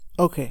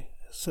Okay,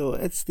 so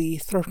it's the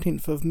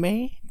 13th of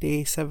May,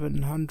 day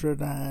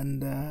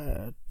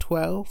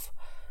 712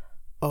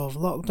 of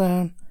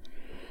lockdown.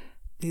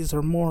 These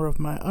are more of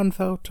my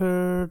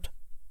unfiltered,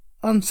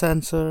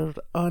 uncensored,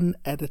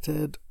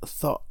 unedited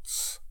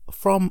thoughts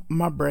from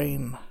my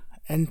brain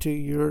into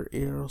your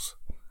ears,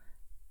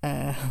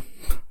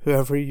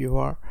 whoever you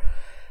are.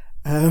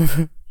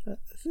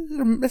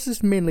 This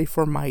is mainly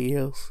for my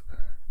ears,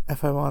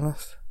 if I'm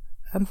honest,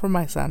 and for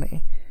my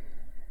sanity.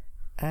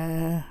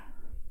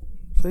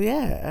 So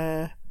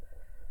yeah,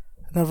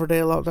 another day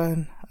of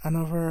lockdown,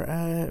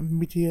 another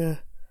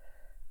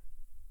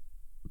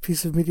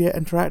piece of media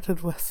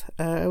interacted with.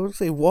 I wouldn't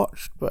say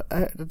watched, but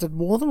I did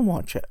more than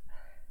watch it.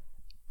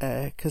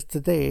 Because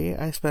today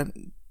I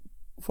spent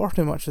far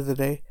too much of the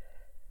day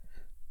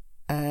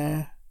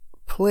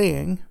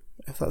playing,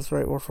 if that's the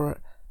right word for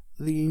it,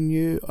 the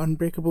new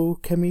Unbreakable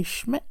Kimmy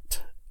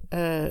Schmidt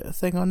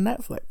thing on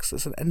Netflix.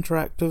 It's an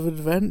interactive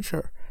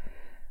adventure,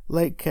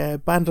 like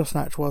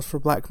Bandersnatch was for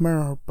Black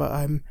Mirror, but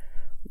I'm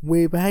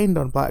way behind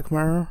on Black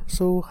Mirror,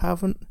 so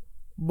haven't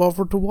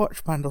bothered to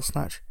watch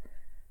Bandersnatch.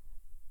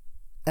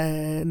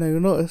 Now you'll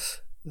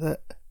notice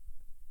that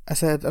I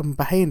said I'm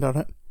behind on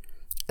it.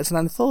 It's an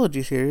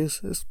anthology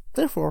series. It's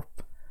therefore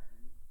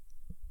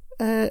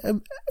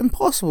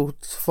impossible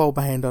to fall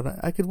behind on it.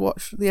 I could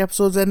watch the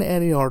episodes in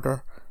any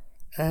order,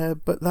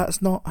 but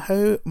that's not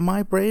how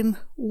my brain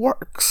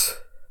works.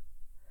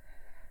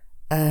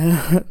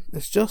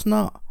 It's just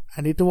not. I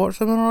need to watch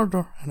them in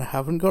order, and I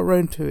haven't got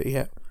round to it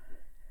yet.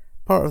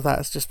 Part of that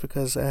is just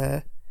because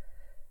it's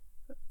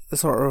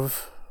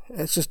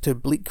just too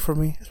bleak for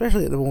me,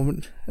 especially at the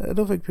moment. I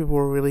don't think people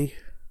are really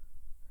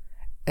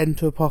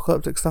into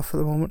apocalyptic stuff at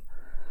the moment.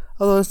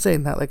 Although in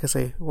saying that, like I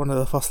say, one of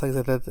the first things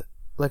I did,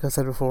 like I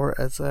said before,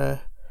 is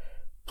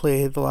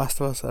play The Last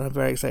of Us, and I'm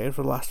very excited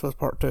for The Last of Us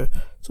Part 2.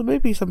 So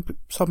maybe some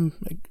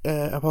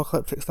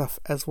apocalyptic stuff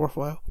is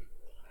worthwhile.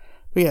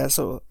 But yeah,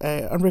 so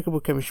Unbreakable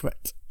Kimmy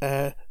Schmidt,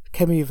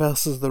 Kimmy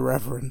versus the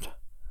Reverend.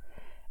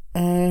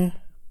 I'll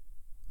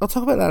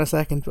talk about that in a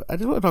second, but I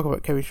just want to talk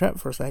about Kimmy Schmidt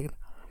for a second.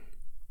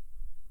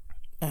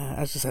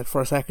 As I said,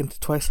 for a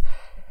second, twice.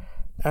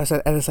 I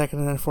said in a second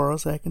and then for a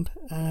second.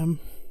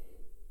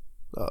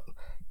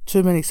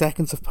 Too many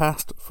seconds have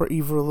passed for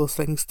either of those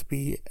things to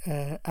be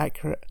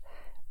accurate.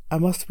 I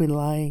must have been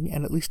lying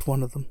in at least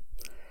one of them.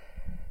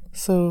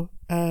 So,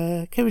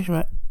 Kimmy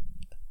Schmidt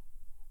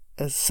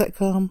is a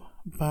sitcom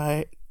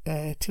by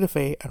Tina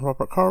Fey and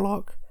Robert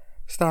Carlock,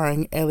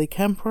 starring Ellie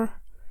Kemper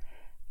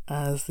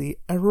as the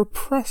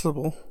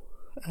irrepressible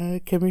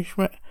Kimmy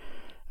Schmidt.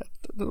 I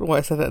don't know why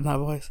I said it in that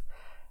voice.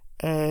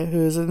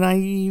 Who is a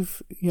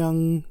naive,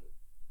 young,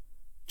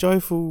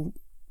 joyful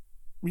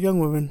young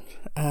woman.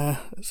 I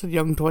said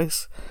young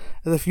twice,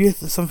 as if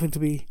youth is something to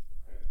be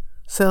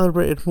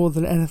celebrated more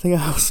than anything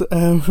else.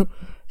 It's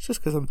just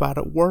because I'm bad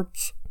at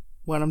words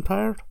when I'm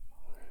tired.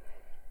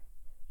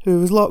 Who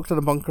was locked in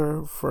a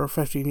bunker for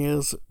 15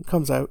 years,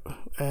 comes out,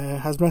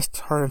 has missed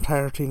her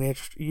entire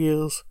teenage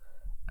years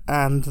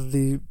and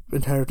the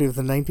entirety of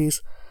the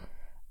 90s,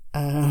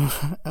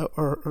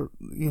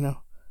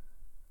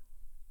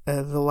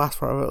 the last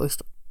part of it at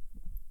least,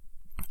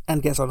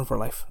 and gets on with her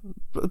life.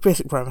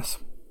 Basic premise.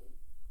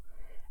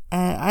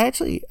 I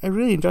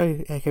really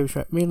enjoy Kimmy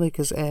Schmidt, mainly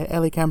because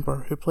Ellie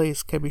Kemper, who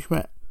plays Kimmy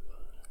Schmidt,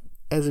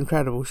 is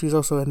incredible. She's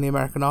also in The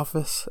American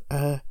Office,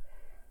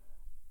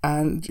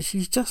 and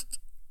she's just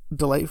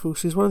delightful.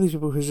 She's one of these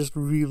people who's just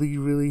really,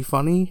 really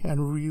funny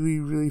and really,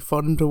 really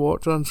fun to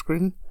watch on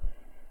screen,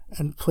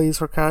 and plays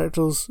her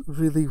characters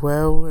really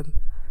well and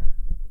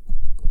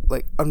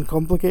like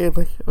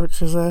uncomplicatedly,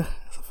 which is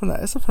something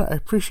that I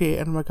appreciate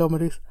in my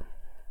comedies.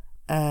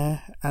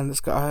 And it's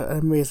got an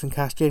amazing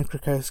cast. Jane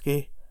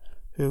Krakowski,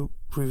 who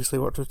previously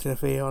worked with Tina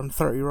Fey on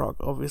 30 Rock,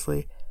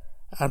 obviously,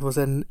 and was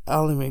in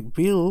Ally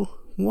McBeal.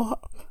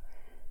 What?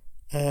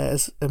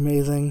 Is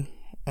amazing.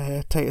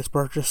 Titus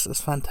Burgess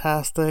is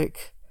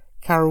fantastic.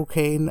 Carol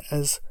Kane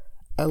is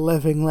a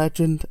living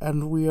legend,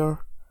 and we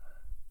are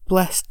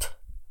blessed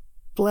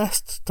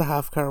to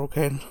have Carol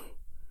Kane.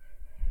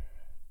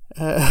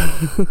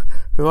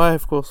 Who I,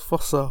 of course,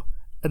 first saw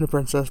in The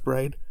Princess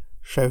Bride,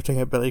 shouting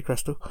at Billy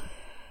Crystal.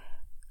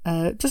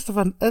 It's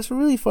a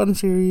really fun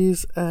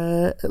series.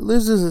 It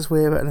loses its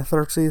way a bit in the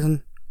third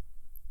season,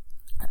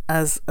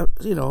 as a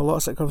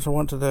lot of sitcoms are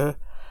wont to do. It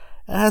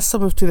has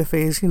some of Tina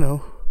Fey's,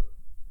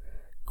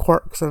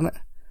 quirks in it,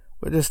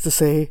 which is to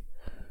say,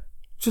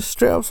 just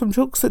straight up some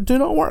jokes that do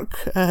not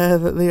work.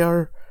 That they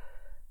are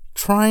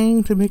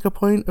trying to make a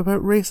point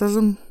about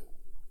racism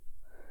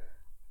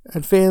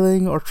and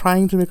failing, or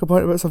trying to make a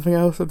point about something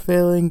else and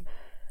failing.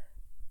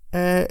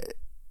 But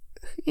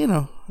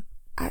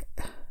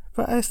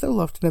I still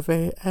love Tina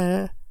Fey.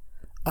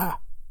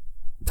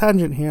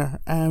 Tangent here.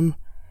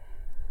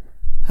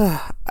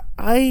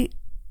 It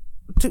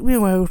took me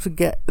a while to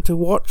get to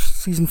watch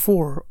season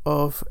 4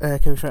 of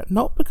Kimmy Schmidt.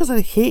 Not because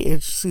I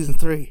hated season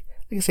 3.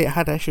 Like I say, it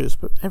had issues,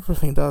 but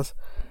everything does.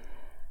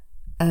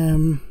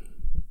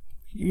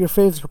 Your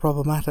faves are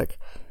problematic.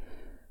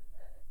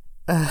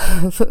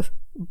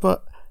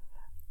 But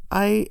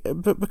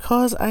But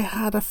because I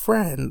had a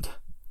friend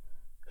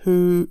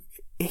who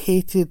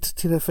hated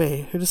Tina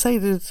Fey, who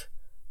decided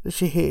that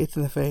she hated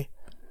Tina Fey,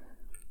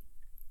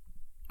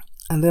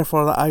 and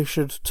therefore that I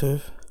should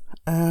too.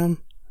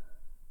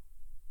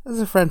 There's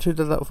a friend who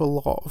did that with a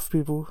lot of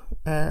people,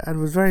 and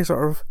was very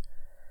sort of...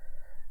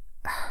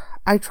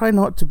 I try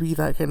not to be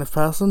that kind of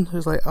person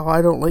who's like, oh,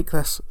 I don't like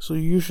this, so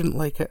you shouldn't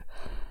like it.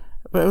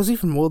 But it was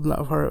even more than that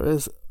of her. It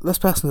was, this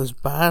person is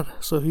bad,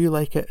 so if you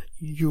like it,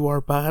 you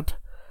are bad.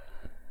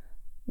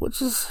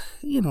 Which is,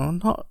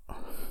 not...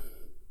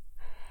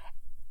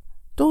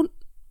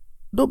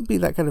 Don't be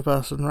that kind of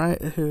person,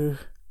 right? Who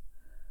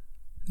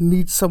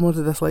needs someone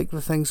to dislike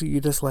the things that you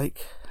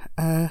dislike.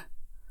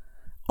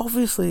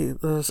 Obviously,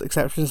 there's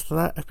exceptions to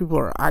that. If people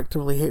are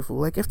actively hateful,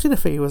 like if Tina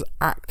Fey was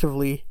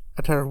actively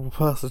a terrible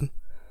person,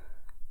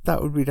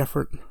 that would be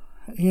different,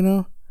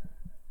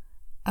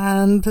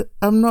 And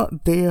I'm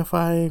not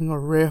deifying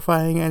or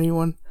reifying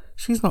anyone.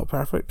 She's not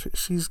perfect.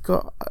 She's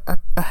got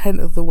a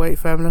hint of the white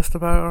feminist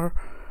about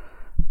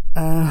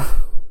her.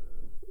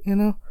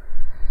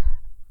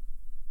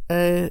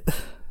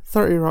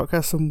 30 Rock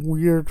has some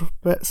weird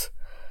bits,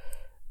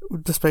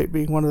 despite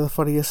being one of the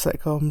funniest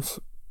sitcoms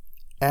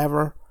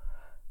ever.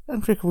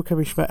 Unbreakable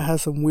Kimmy Schmidt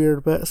has some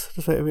weird bits,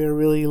 despite being a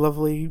really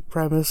lovely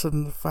premise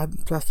and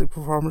fantastic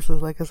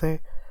performances, like I say.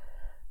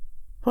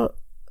 But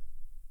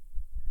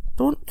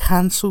don't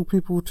cancel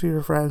people to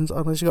your friends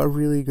unless you got a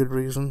really good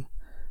reason.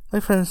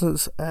 Like, for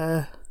instance,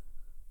 I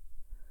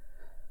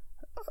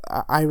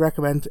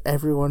recommend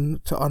everyone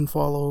to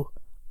unfollow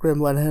Graham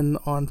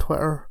Linehan on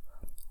Twitter.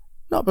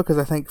 Not because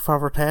I think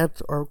Father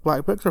Ted or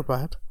Black Books are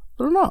bad.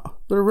 They're not.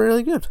 They're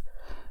really good.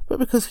 But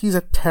because he's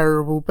a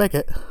terrible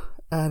bigot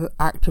and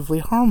actively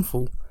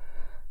harmful.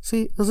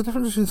 See, there's a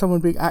difference between someone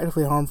being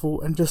actively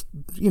harmful and just,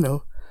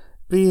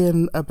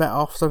 being a bit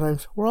off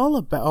sometimes. We're all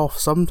a bit off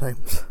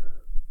sometimes.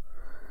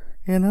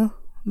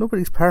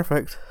 Nobody's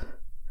perfect.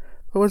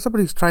 But when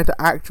somebody's trying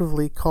to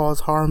actively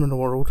cause harm in the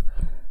world,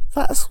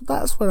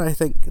 that's when I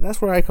think,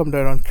 that's where I come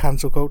down on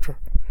cancel culture.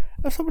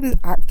 If somebody's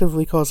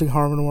actively causing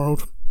harm in the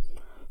world,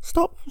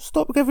 stop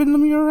giving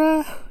them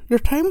your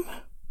time.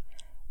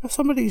 If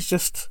somebody's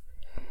just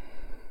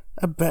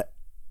a bit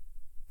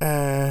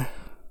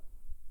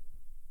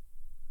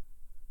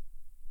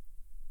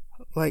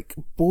like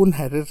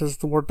boneheaded is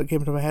the word that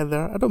came to my head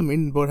there. I don't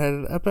mean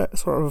boneheaded, a bit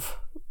sort of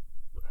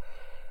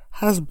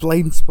has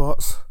blind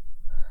spots.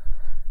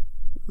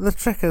 The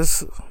trick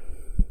is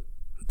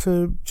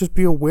to just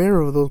be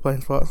aware of those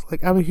blind spots.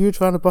 Like, I'm a huge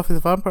fan of Buffy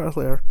the Vampire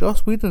Slayer.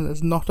 Joss Whedon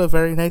is not a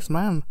very nice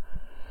man.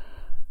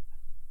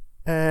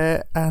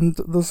 And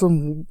there's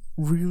some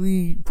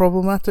really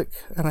problematic,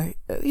 and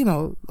a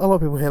lot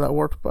of people hear that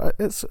word, but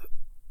it's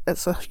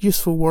a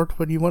useful word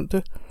when you want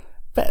to,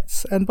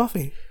 bits and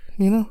Buffy,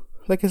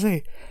 like I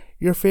say,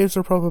 your faves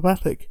are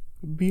problematic,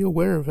 be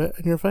aware of it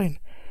and you're fine.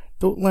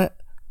 Don't let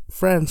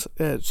friends,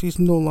 she's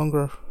no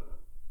longer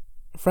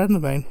a friend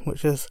of mine,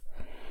 which is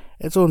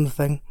its own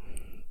thing,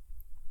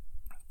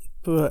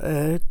 but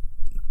the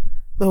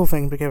whole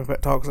thing became a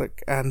bit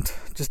toxic and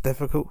just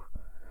difficult.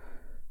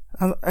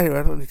 And anyway,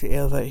 I don't need to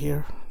air that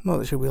here, not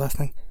that she'll be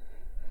listening.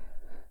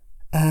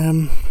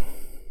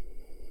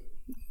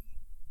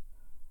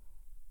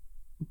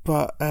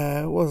 But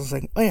what was I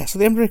saying? Oh yeah, so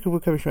the Unbreakable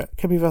Kimmy Schmidt,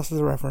 Kimmy vs.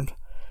 the Reverend,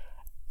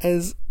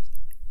 is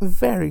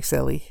very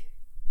silly.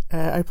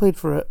 I played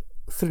for it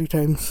 3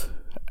 times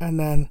and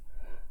then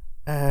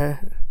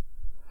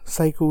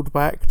cycled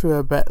back to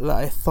a bit that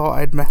I thought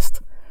I'd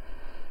missed.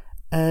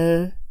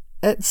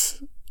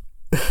 It's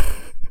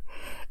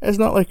it's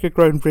not like a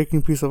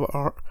groundbreaking piece of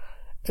art.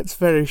 It's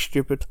very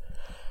stupid.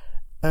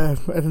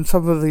 And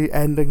some of the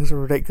endings are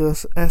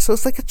ridiculous. So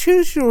it's like a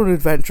choose your own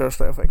adventure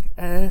sort of thing.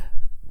 And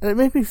it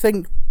made me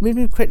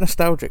quite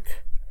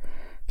nostalgic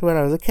to when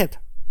I was a kid.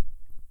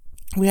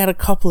 We had a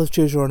couple of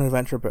choose your own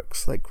adventure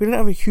books. Like, we didn't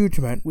have a huge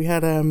amount. We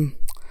had the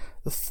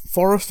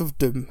Forest of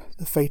Doom,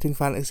 the fighting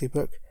fantasy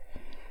book.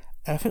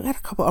 I think we had a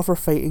couple other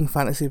fighting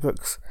fantasy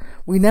books.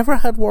 We never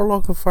had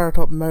Warlock of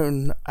Firetop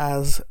Mountain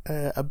as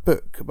a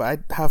book, but I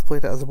have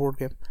played it as a board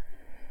game.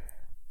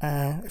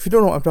 If you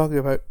don't know what I'm talking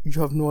about, you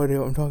have no idea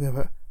what I'm talking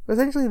about. But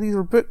essentially, these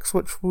were books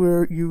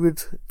where you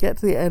would get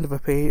to the end of a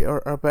page,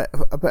 or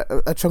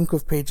a chunk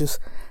of pages,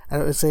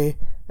 and it would say,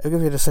 it'll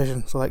give you a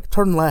decision. So, like,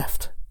 turn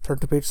left, turn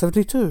to page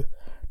 72.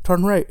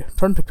 Turn right,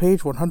 turn to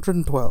page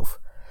 112.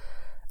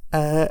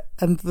 And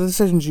the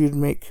decisions you'd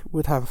make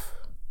would have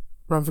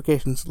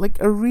ramifications.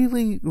 Like a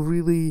really,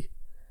 really,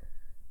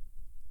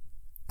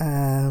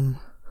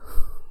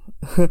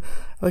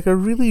 like a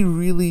really,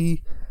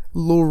 really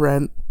low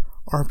rent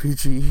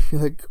RPG,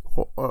 like,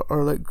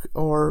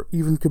 or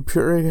even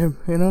computer game,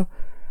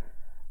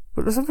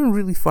 But there's something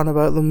really fun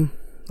about them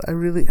that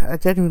I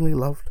genuinely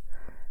loved.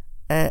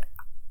 I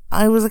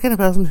was the kind of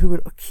person who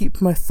would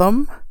keep my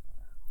thumb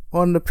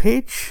on the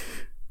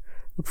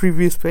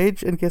previous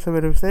page, in case I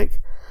made a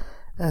mistake.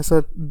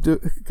 So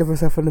give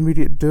myself an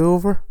immediate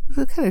do-over. It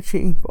was kind of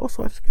cheating, but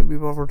also I just couldn't be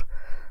bothered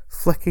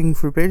flicking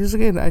through pages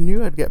again. I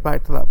knew I'd get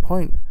back to that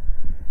point,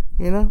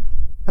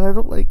 And I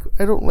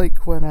don't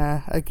like when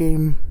a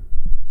game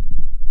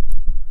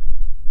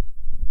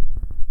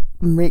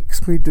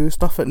makes me do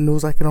stuff it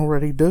knows I can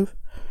already do.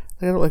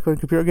 I don't like when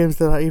computer games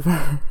do that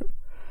either.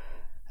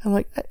 I'm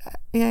like,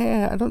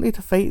 I don't need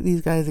to fight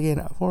these guys again.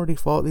 I've already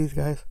fought these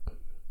guys.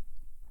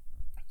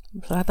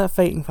 So I had that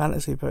fighting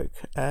fantasy book,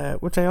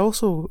 which I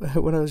also,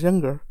 when I was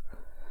younger,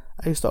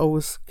 I used to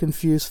always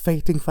confuse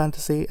Fighting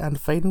Fantasy and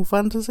Final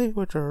Fantasy,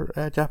 which are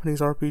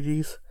Japanese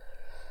RPGs,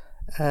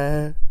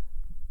 of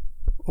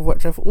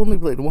which I've only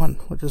played one,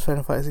 which is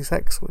Final Fantasy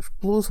VI, which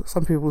blows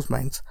some people's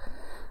minds.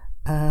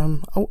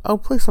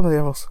 I'll play some of the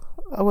others.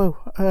 I will.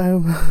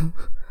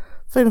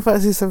 Final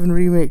Fantasy VII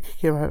Remake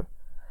came out.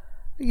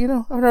 You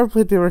know, I've never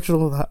played the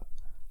original of that.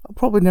 I'll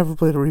probably never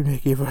play the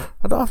remake either.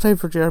 I don't have time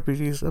for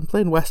JRPGs. I'm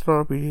playing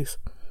Western RPGs.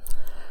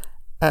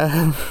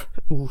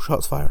 Ooh,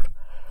 shots fired.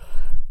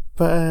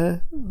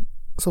 But,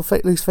 so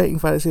these fighting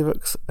fantasy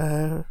books,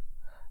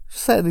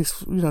 set in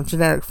these,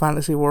 generic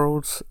fantasy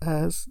worlds.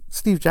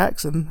 Steve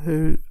Jackson,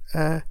 who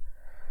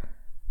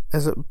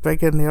is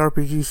big in the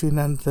RPG scene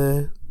and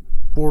the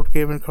board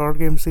game and card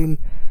game scene,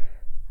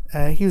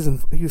 he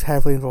was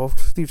heavily involved.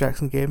 Steve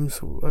Jackson Games,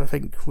 I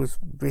think, was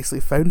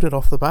basically founded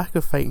off the back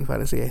of Fighting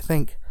Fantasy, I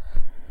think.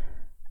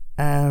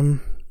 But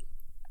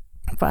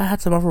I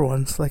had some other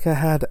ones, like I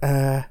had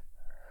a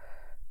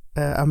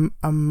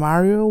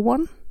Mario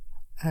one,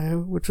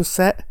 which was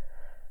set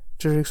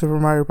during Super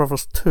Mario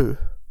Bros. 2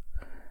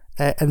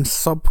 in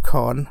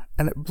Subcon,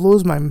 and it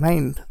blows my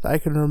mind that I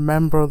can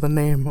remember the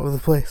name of the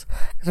place.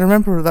 Because I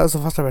remember that was the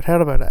first time I'd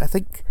heard about it, I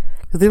think,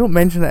 because they don't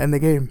mention it in the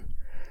game.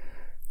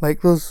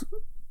 Like, those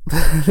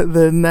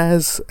the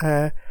NES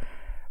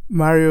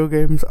Mario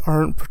games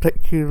aren't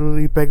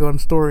particularly big on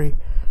story.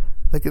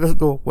 Like, it doesn't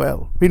go,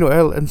 well,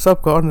 meanwhile, in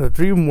Subcon, the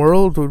dream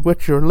world with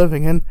which you're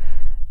living in,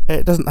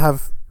 it doesn't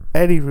have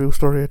any real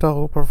story at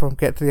all, apart from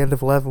get to the end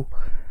of a level,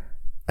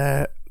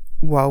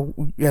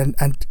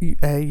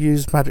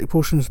 use magic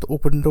potions to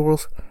open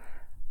doors.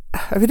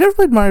 Have you never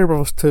played Mario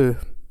Bros. 2?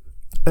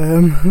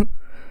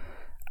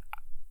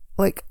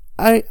 Like,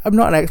 I'm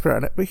not an expert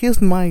on it, but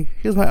here's my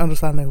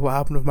understanding of what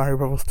happened with Mario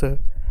Bros. 2.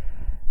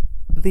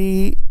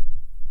 The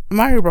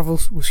Mario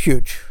Bros. Was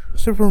huge.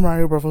 Super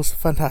Mario Bros.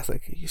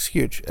 Fantastic. It's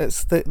huge.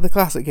 It's the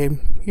classic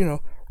game. Run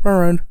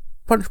around,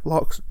 punch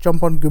blocks,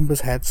 jump on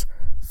Goomba's heads,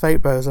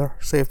 fight Bowser,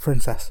 save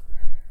Princess.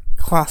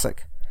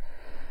 Classic.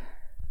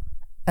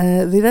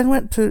 They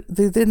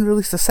then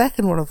released a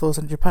second one of those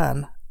in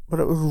Japan, but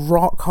it was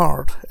rock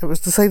hard. It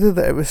was decided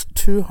that it was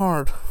too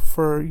hard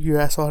for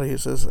US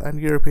audiences and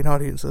European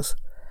audiences.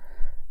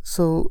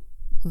 So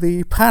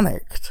they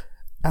panicked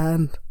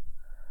and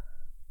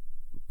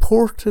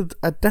ported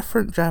a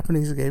different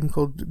Japanese game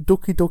called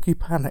Doki Doki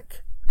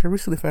Panic. I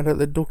recently found out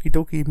that Doki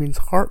Doki means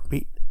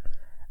heartbeat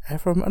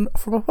from a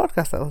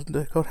podcast I listened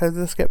to called How Did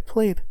This Get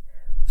Played?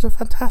 It's a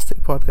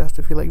fantastic podcast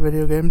if you like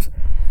video games,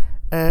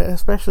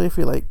 especially if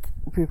you like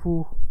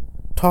people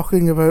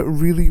talking about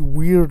really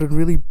weird and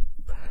really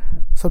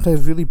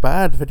sometimes really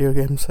bad video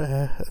games.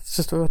 It's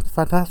just a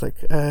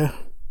fantastic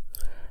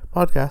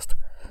podcast.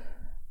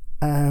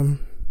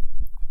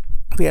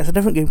 But yeah, it's a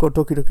different game called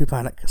Doki Doki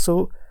Panic.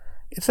 So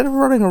instead of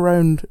running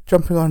around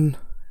jumping on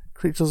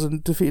creatures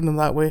and defeating them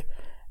that way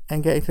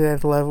and getting to the end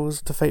of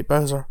levels to fight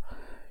Bowser,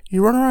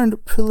 you run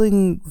around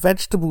pulling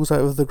vegetables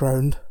out of the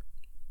ground.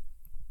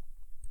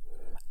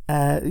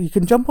 You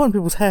can jump on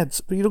people's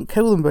heads, but you don't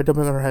kill them by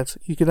jumping on their heads.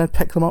 You can then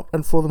pick them up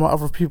and throw them at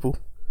other people.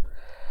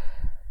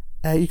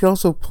 You can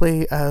also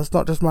play as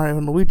not just Mario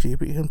and Luigi,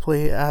 but you can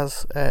play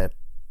as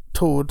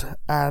Toad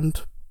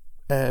and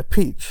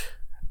Peach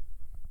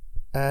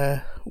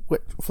for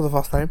the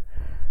first time.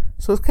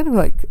 So it's kind of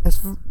like it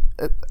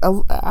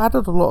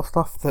added a lot of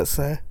stuff that's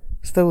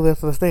still there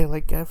to this day.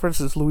 Like for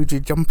instance, Luigi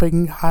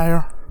jumping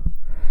higher,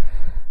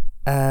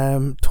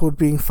 Toad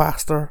being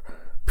faster,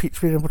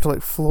 Peach being able to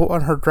like float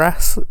on her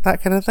dress,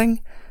 that kind of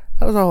thing.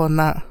 That was all in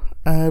that,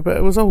 but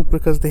it was all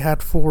because they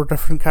had 4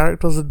 different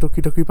characters in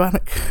Doki Doki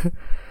Panic.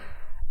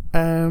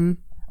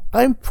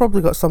 I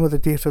probably got some of the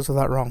details of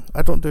that wrong.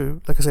 I don't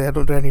do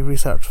any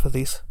research for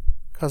these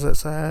because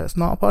it's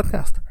not a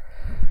podcast.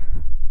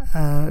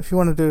 If you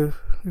want to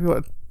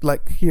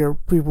hear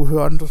people who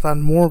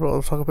understand more about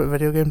it talk about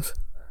video games,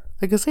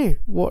 like I say,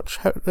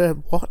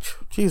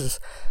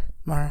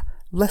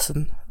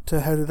 listen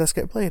to How Did This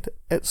Get Played.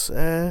 It's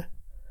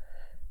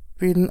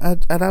been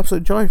an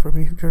absolute joy for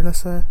me during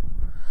this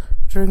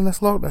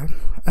lockdown.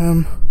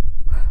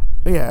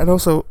 Yeah, and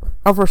also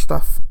other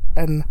stuff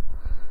in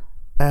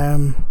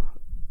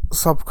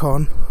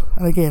Subcon.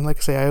 And again, like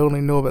I say, I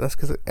only know about this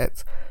because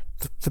it's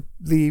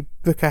the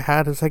book I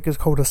had, I think, is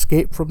called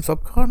Escape from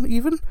Subcon.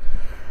 Even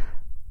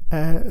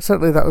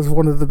certainly that was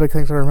one of the big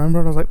things I remember.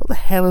 And I was like, what the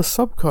hell is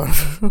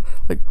Subcon?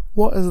 Like,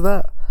 what is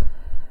that?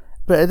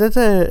 But it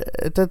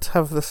did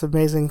have this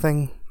amazing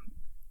thing,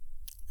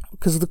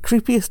 because the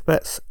creepiest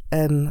bits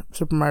in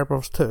Super Mario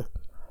Bros. 2,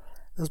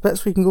 there's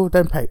bits where you can go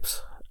down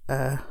pipes.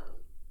 Or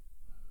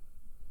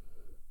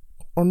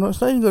no,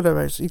 it's not even go down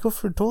pipes. You go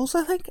through doors,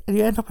 I think, and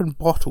you end up in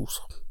bottles.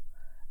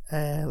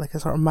 like a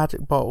sort of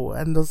magic bottle,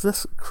 and there's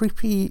this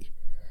creepy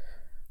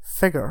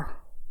figure,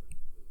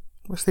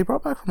 which they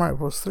brought back from Mario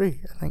Bros.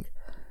 3, I think,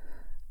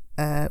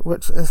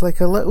 which is like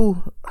a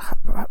little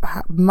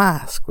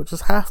mask, which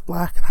is half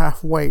black and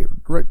half white,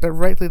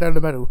 directly down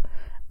the middle,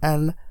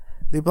 and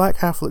the black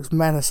half looks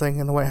menacing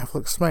and the white half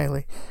looks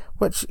smiley,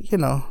 which, you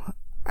know,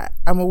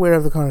 I'm aware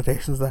of the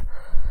connotations there.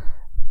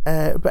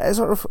 But it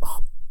sort of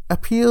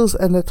appears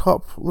in the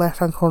top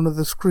left-hand corner of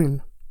the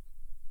screen.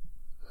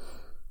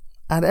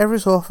 And every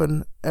so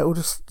often, it'll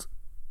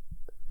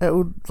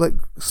like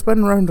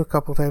spin around a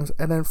couple of times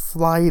and then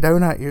fly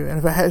down at you, and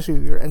if it hits you,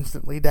 you're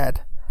instantly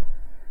dead.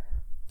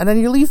 And then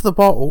you leave the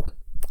bottle,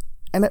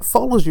 and it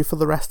follows you for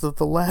the rest of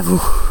the level.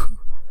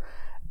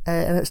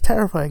 And it's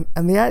terrifying.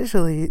 And they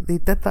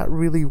did that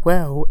really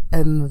well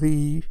in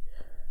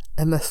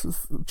this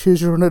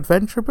Choose Your Own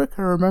Adventure book.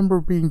 I remember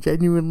being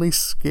genuinely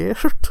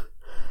scared.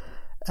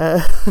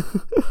 But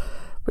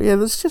yeah,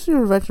 this Choose Your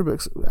Own Adventure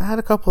books, I had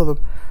a couple of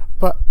them,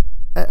 but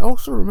it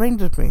also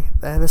reminded me,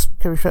 this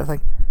Kimmy Schmidt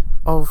thing,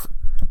 of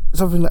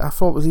something that I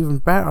thought was even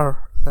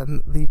better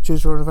than the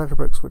Choose Your Own Adventure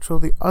books, which were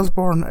the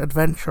Usborne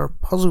Adventure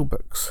puzzle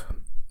books.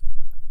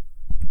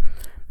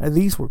 Now,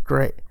 these were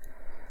great.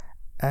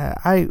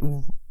 I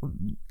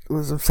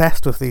was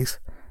obsessed with these.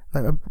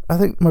 Like, I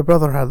think my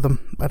brother had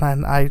them, and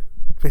then I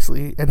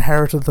basically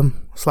inherited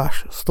them /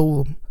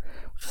 stole them,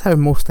 which is how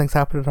most things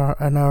happen in our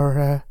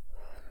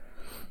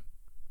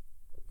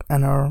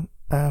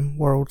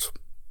worlds,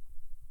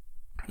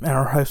 in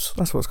our house.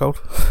 That's what it's called.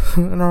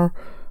 in our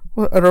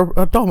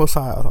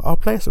domicile, our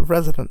place of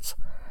residence.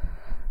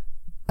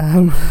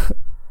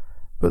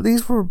 But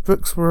these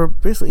books were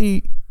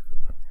basically,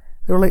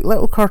 they were like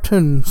little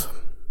cartoons,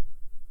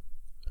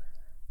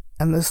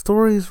 and the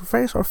stories were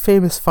very sort of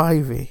Famous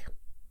 5-y,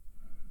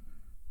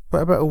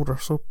 but a bit older,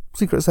 so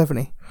Secret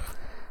 70.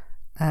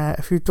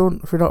 If you're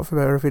not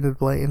familiar with Enid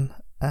Blyton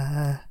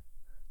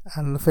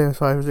and the Famous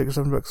 5 and Secret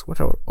 7 books,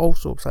 which I was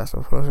also obsessed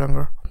with when I was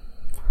younger,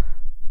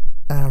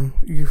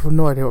 you have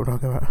no idea what we're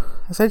talking about.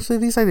 Essentially,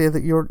 this idea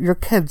that you're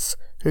kids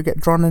who get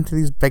drawn into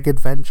these big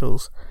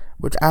adventures,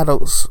 which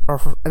adults are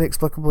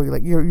inexplicably,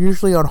 like, you're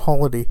usually on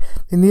holiday.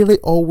 They nearly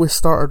always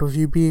started with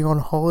you being on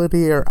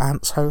holiday at your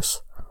aunt's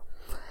house,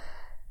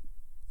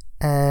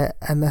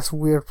 in this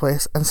weird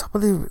place, and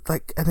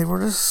and they were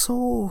just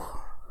so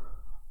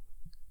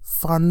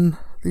fun,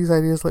 these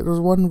ideas. Like, there was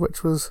one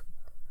which was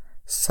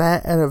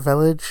set in a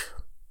village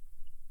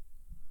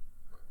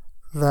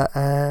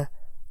that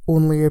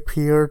only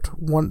appeared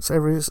once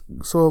every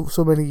so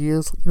many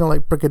years, you know,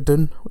 like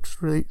Brigadoon, which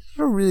is really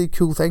a really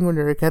cool thing when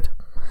you're a kid,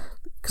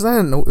 because I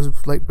didn't know it was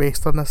like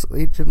based on this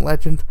ancient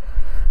legend.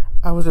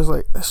 I was just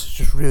like, this is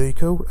just really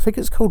cool. I think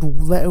it's called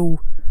Little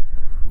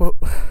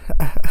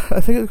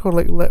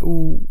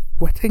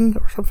Whitting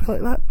or something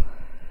like that.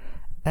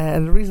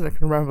 And the reason I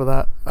can remember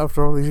that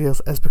after all these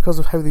years is because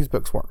of how these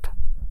books worked.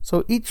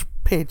 So each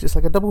page is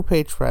like a double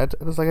page spread,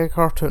 and it's like a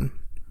cartoon.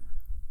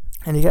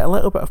 And you get a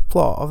little bit of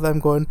plot of them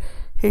going,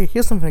 hey,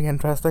 here's something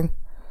interesting.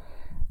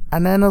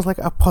 And then there's like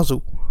a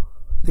puzzle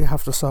that you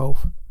have to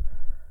solve.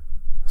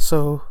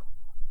 So,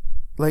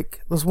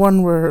 like, there's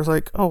one where it's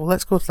like, oh,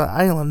 let's go to that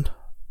island.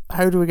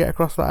 How do we get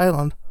across that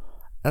island?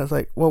 And it's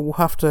like, well, we'll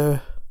have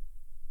to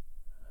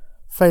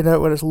find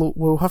out when it's low.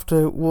 We'll have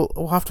to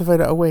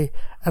find out a way.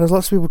 And there's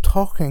lots of people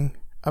talking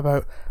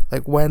about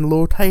like when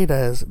low tide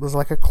is. There's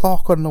like a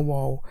clock on the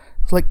wall.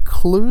 It's like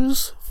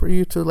clues for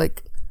you to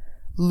like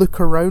look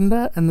around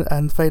it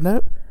and find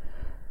out.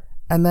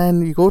 And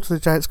then you go to the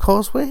Giant's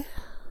Causeway.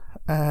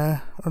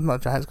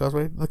 Not Giant's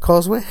Causeway, the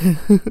Causeway.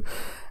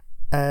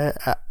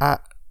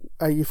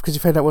 Because you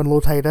find out when low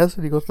tide is,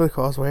 and you go to the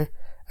Causeway,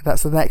 and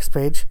that's the next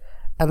page.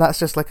 And that's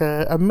just like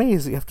a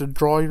maze that you have to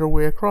draw your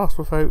way across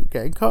without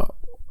getting caught.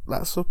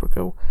 That's super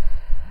cool.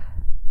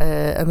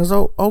 And there's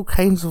all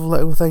kinds of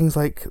little things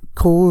like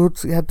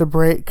codes you had to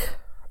break.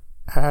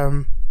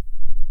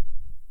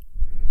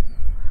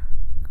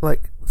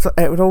 So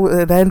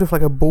it'd end with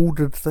like a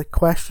bolded like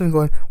question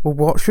going, well,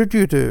 what should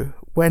you do?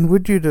 When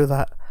would you do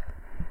that?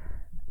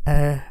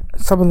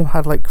 Some of them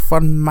had like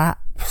fun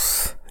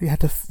maps you had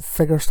to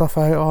figure stuff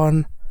out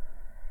on.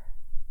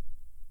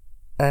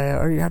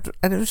 And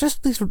it was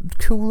just these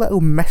cool little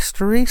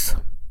mysteries.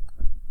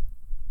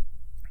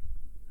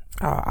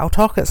 I'll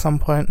talk at some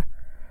point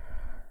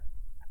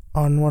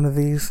on one of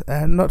these.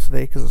 Not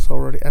today, because it's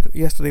already...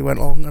 yesterday went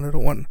long, and I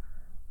don't want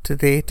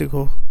today to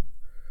go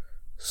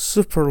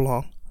super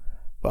long.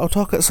 But I'll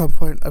talk at some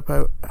point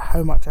about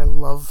how much I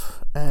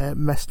love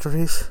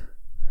mysteries.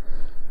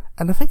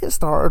 And I think it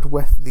started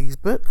with these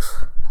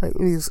books, like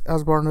these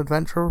Usborne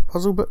Adventure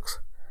puzzle books.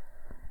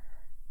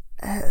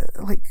 I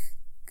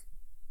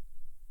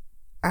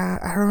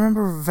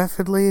remember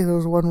vividly there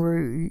was one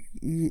where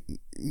you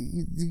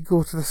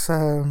go to this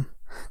there's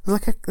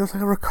like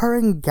a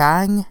recurring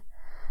gang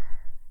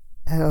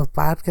of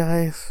bad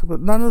guys,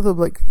 but none of them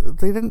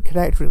they didn't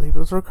connect really. But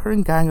it was a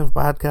recurring gang of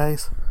bad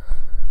guys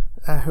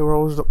who were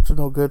always up to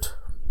no good,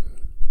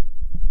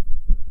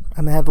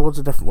 and they had loads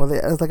of different.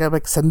 It was like a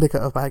big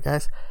syndicate of bad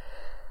guys.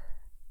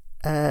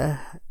 And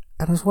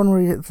And there's one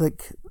where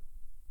like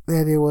the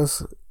idea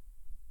was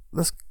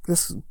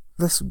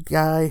this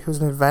guy who's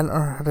an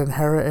inventor had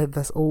inherited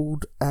this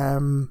old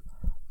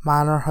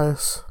manor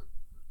house,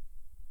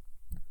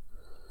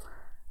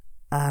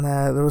 and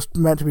there was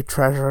meant to be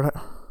treasure in it,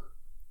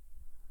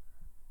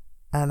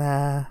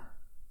 and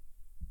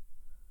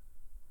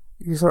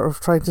you sort of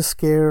trying to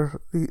scare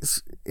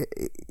these.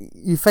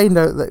 You find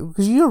out that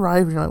because you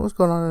arrive and you're like, what's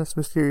going on in this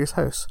mysterious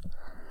house?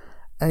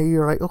 And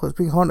you're like, oh, it's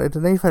being haunted.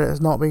 And then you find out it's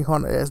not being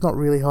haunted. It's not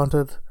really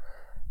haunted.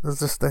 There's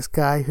just this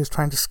guy who's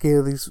trying to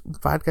scare these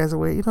bad guys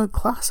away. You know,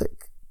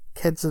 classic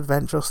kids'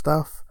 adventure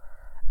stuff.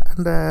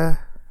 And,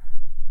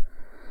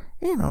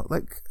 you know,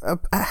 like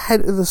a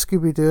hint of the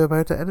Scooby-Doo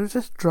about it. And it was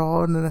just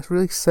drawn in this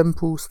really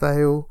simple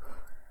style.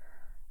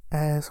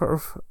 Sort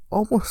of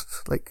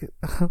almost like,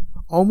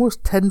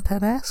 almost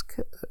Tintin-esque.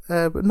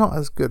 But not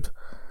as good.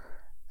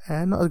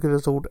 Not as good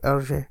as old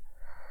Hergé.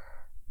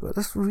 But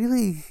this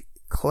really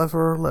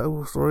clever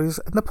little stories,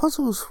 and the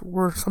puzzles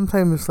were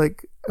sometimes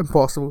like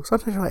impossible.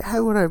 Sometimes you're like,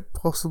 how would I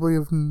possibly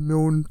have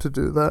known to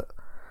do that?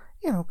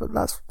 You know, but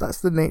that's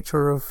the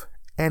nature of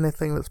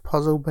anything that's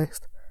puzzle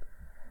based.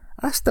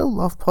 And I still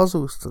love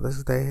puzzles to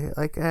this day.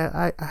 Like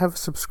I have a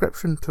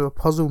subscription to a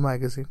puzzle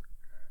magazine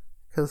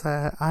because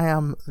I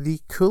am the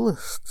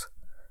coolest.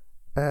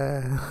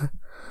 Yeah,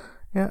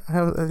 I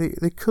am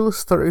the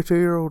coolest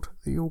 32-year-old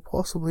that you'll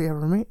possibly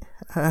ever meet.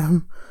 I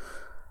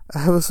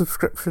have a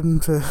subscription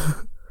to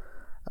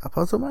a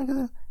puzzle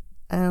magazine.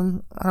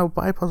 I'll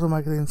buy puzzle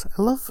magazines.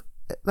 I love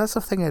it. That's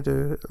the thing I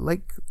do,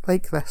 like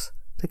this,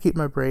 to keep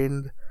my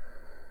brain,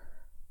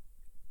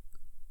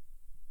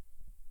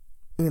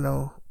 you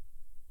know,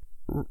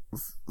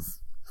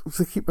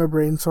 to keep my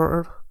brain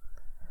sorted.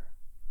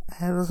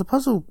 There's a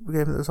puzzle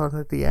game that was on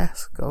the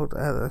DS called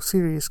a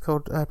series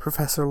called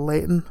Professor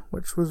Layton,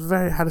 which was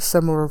had a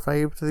similar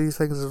vibe to these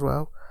things as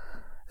well.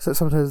 So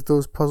sometimes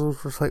those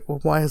puzzles were like, well,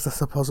 why is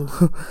this a puzzle?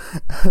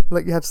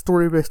 Like you had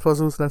story-based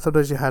puzzles, and then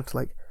sometimes you had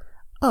like,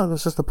 oh,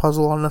 there's just a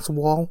puzzle on this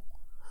wall,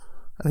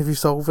 and if you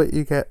solve it,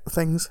 you get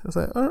things. It's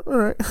like, oh,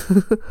 alright.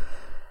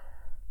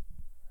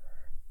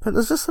 But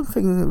there's just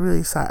something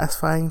really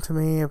satisfying to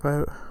me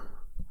about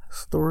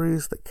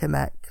stories that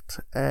connect,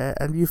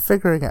 and you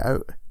figuring it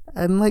out.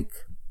 And like,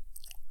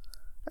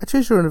 a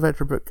choose your own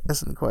adventure book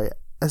isn't quite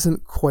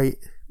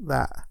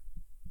that.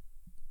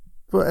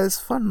 But it's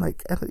fun,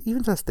 like, and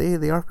even to this day,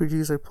 the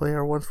RPGs I play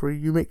are ones where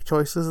you make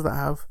choices that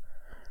have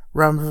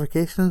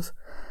ramifications.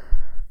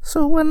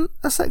 So when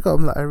a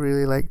sitcom that I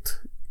really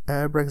liked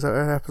brings out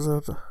an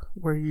episode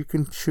where you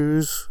can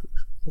choose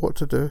what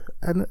to do,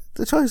 and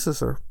the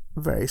choices are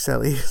very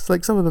silly. It's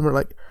like some of them are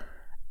like,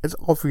 it's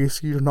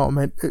obvious you're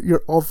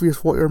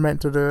obvious what you're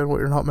meant to do and what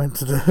you're not meant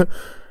to do.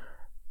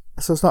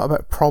 So it's not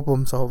about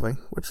problem solving,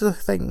 which is a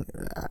thing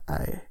that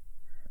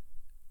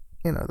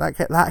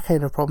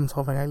kind of problem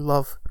solving I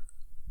love.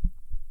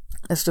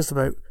 It's just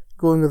about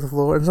going with the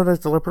flow, and sometimes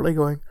deliberately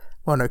going,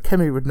 well, no,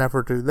 Kimmy would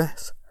never do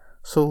this,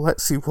 so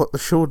let's see what the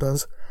show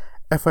does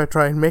if I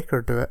try and make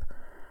her do it.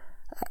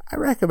 I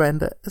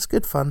recommend it. It's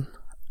good fun.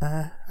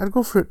 I'd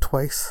go through it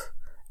twice,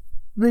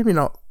 maybe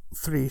not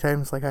 3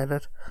 times like I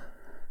did.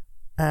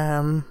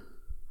 I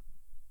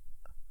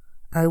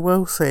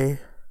will say,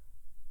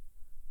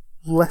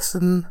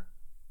 listen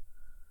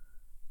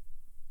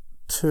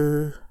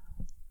to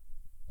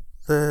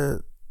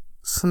the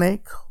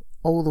snake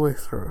all the way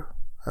through.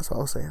 That's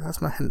what I'll say.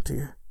 That's my hint to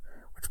you,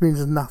 which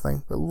means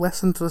nothing, but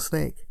listen to the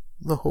snake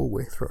the whole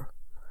way through.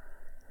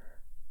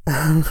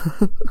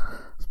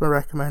 That's my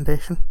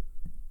recommendation.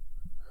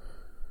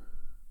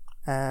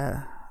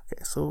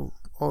 Okay, so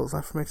all that's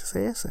left for me to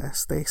say is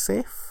stay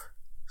safe,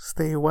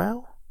 stay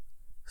well,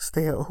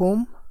 stay at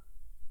home,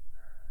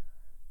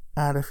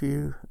 and if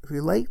you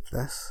liked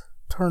this,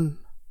 turn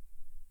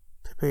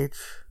to page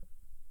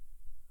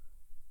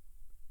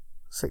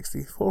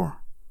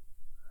 64.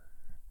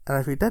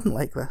 And if you didn't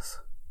like this,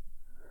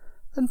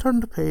 then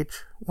turn to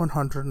page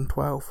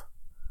 112.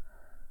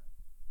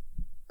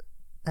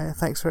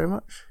 Thanks very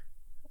much.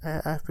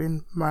 I've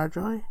been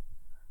Marjorie.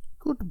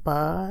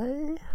 Goodbye.